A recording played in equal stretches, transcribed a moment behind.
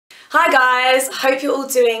Hi guys, hope you're all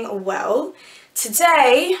doing well.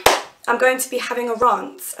 Today I'm going to be having a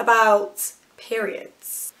rant about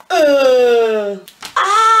periods.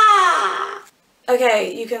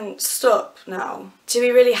 Okay, you can stop now. Do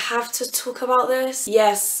we really have to talk about this?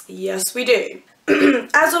 Yes we do.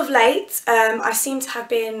 As of late, I seem to have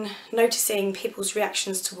been noticing people's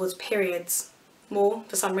reactions towards periods more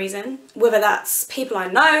for some reason. Whether that's people I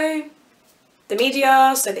know, the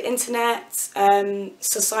media, so the internet,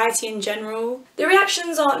 society in general. The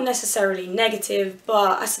reactions aren't necessarily negative,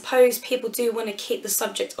 but I suppose people do want to keep the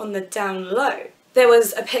subject on the down low. There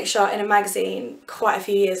was a picture in a magazine quite a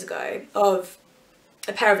few years ago of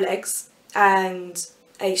a pair of legs and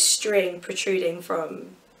a string protruding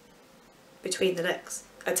from between the legs,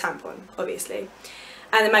 a tampon, obviously.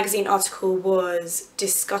 And the magazine article was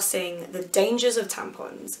discussing the dangers of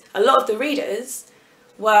tampons. A lot of the readers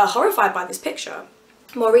were horrified by this picture.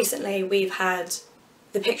 More recently, we've had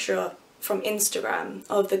the picture from Instagram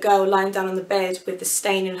of the girl lying down on the bed with the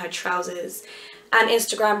stain in her trousers, and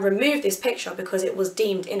Instagram removed this picture because it was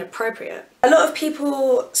deemed inappropriate. A lot of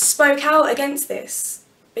people spoke out against this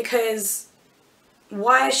because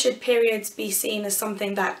why should periods be seen as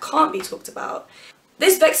something that can't be talked about?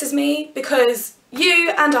 This vexes me because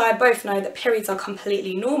you and I both know that periods are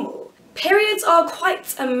completely normal. Periods are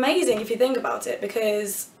quite amazing if you think about it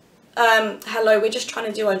because, hello, we're just trying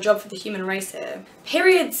to do our job for the human race here.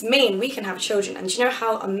 Periods mean we can have children, and do you know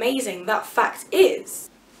how amazing that fact is?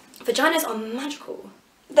 Vaginas are magical.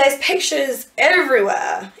 There's pictures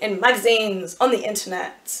everywhere, in magazines, on the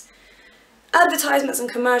internet, advertisements and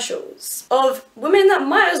commercials of women that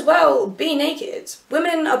might as well be naked.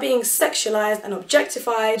 Women are being sexualized and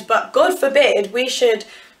objectified, but God forbid we should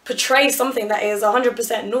portray something that is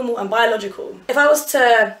 100% normal and biological. If I was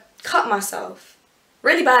to cut myself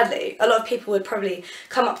really badly, a lot of people would probably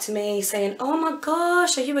come up to me saying, "Oh my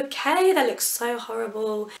gosh, are you okay? That looks so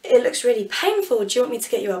horrible. It looks really painful. Do you want me to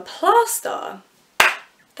get you a plaster?"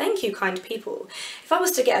 Thank you, kind people. If I was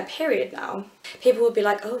to get a period now, people would be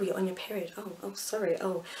like, "Oh, you're on your period. Oh, sorry.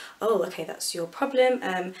 Oh, okay, that's your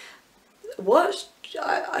problem. What?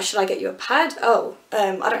 Should I get you a pad? Oh,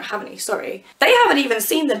 I don't have any, sorry." They haven't even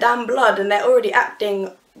seen the damn blood and they're already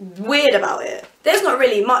acting weird about it. There's not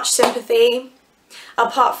really much sympathy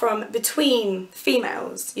apart from between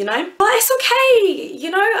females, you know? But it's okay, you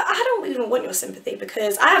know? I don't even want your sympathy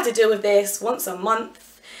because I have to deal with this once a month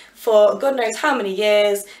for God knows how many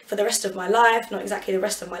years, for the rest of my life. Not exactly the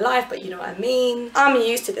rest of my life, but you know what I mean. I'm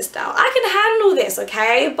used to this now. I can handle this,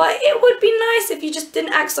 okay? But it would be nice if you just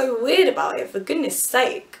didn't act so weird about it, for goodness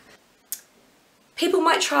sake. People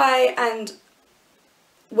might try and,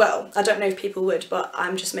 well, I don't know if people would, but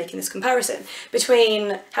I'm just making this comparison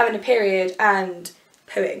between having a period and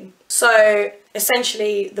pooing. So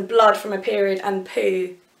essentially the blood from a period and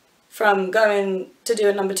poo from going to do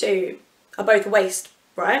a number 2 are both waste,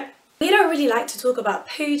 right? We don't really like to talk about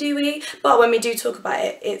poo, do we? But when we do talk about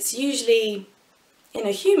it, it's usually in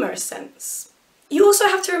a humorous sense. You also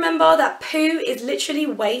have to remember that poo is literally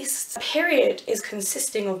waste. A period is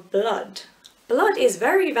consisting of blood. Blood is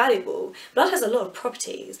very valuable. Blood has a lot of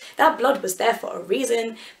properties. That blood was there for a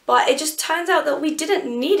reason, but it just turns out that we didn't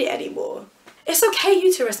need it anymore. It's okay,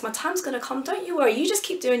 uterus, my time's gonna come, don't you worry. You just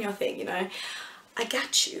keep doing your thing, you know? I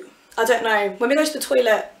got you. I don't know, when we go to the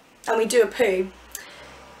toilet and we do a poo,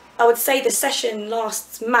 I would say the session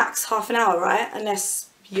lasts max half an hour, right? Unless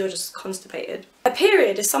you're just constipated. A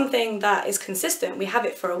period is something that is consistent. We have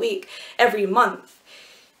it for a week, every month.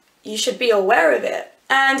 You should be aware of it.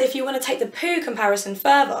 And if you want to take the poo comparison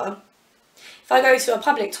further, if I go to a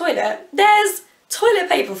public toilet, there's toilet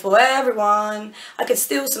paper for everyone. I could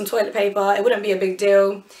steal some toilet paper, it wouldn't be a big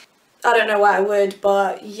deal. I don't know why I would,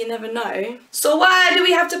 but you never know. So why do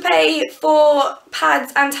we have to pay for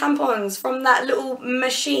pads and tampons from that little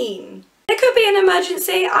machine? It could be an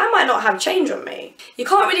emergency. I might not have change on me. You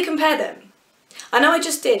can't really compare them. I know I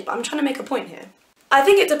just did, but I'm trying to make a point here. I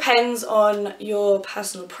think it depends on your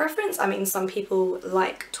personal preference. I mean, some people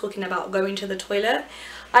like talking about going to the toilet.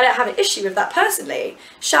 I don't have an issue with that personally.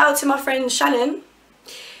 Shout out to my friend Shannon,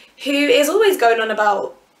 who is always going on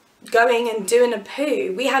about going and doing a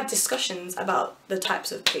poo. We have discussions about the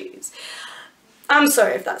types of poos. I'm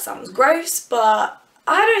sorry if that sounds gross, but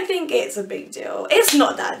I don't think it's a big deal. It's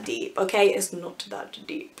not that deep, okay? It's not that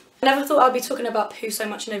deep. I never thought I'd be talking about poo so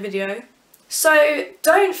much in a video. So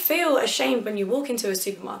don't feel ashamed when you walk into a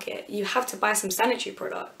supermarket. You have to buy some sanitary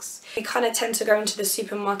products. We kind of tend to go into the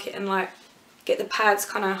supermarket and like get the pads,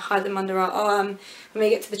 kind of hide them under our arm. When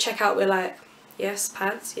we get to the checkout, we're like, yes,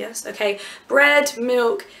 pads, yes, okay. Bread,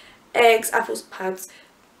 milk, eggs, apples, pads,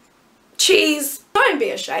 cheese. Don't be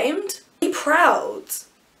ashamed. Be proud.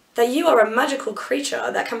 that you are a magical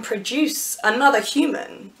creature that can produce another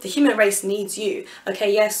human. The human race needs you.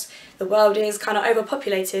 Okay, yes, the world is kind of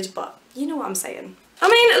overpopulated, but you know what I'm saying. I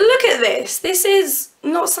mean, look at this. This is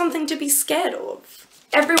not something to be scared of.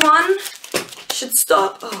 Everyone should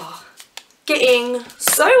stop getting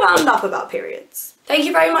so wound up about periods. Thank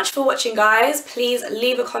you very much for watching, guys. Please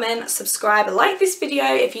leave a comment, subscribe, like this video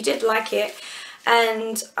if you did like it,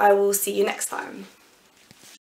 and I will see you next time.